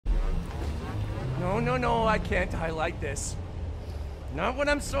No, I can't highlight this. Not when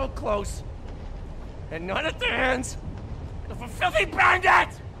I'm so close. And not at the hands of a filthy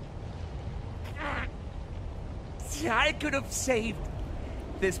bandit! See, I could have saved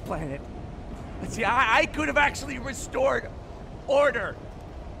this planet. See, I could have actually restored order.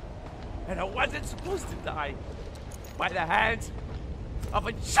 And I wasn't supposed to die by the hands of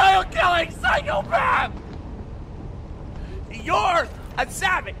a child-killing psychopath! You're a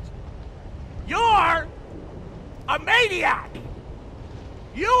savage! You're a maniac!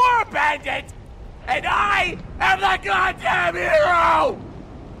 You are a bandit! And I am the goddamn hero!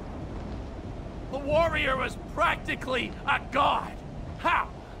 The warrior was practically a god! How?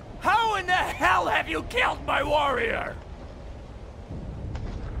 How in the hell have you killed my warrior?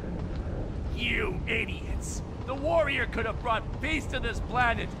 You idiots! The warrior could have brought peace to this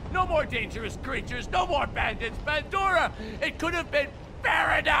planet. No more dangerous creatures, no more bandits. Pandora! It could have been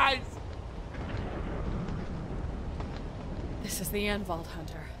paradise! This is the end, Vault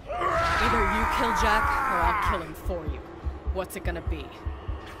Hunter. Either you kill Jack, or I'll kill him for you. What's it gonna be?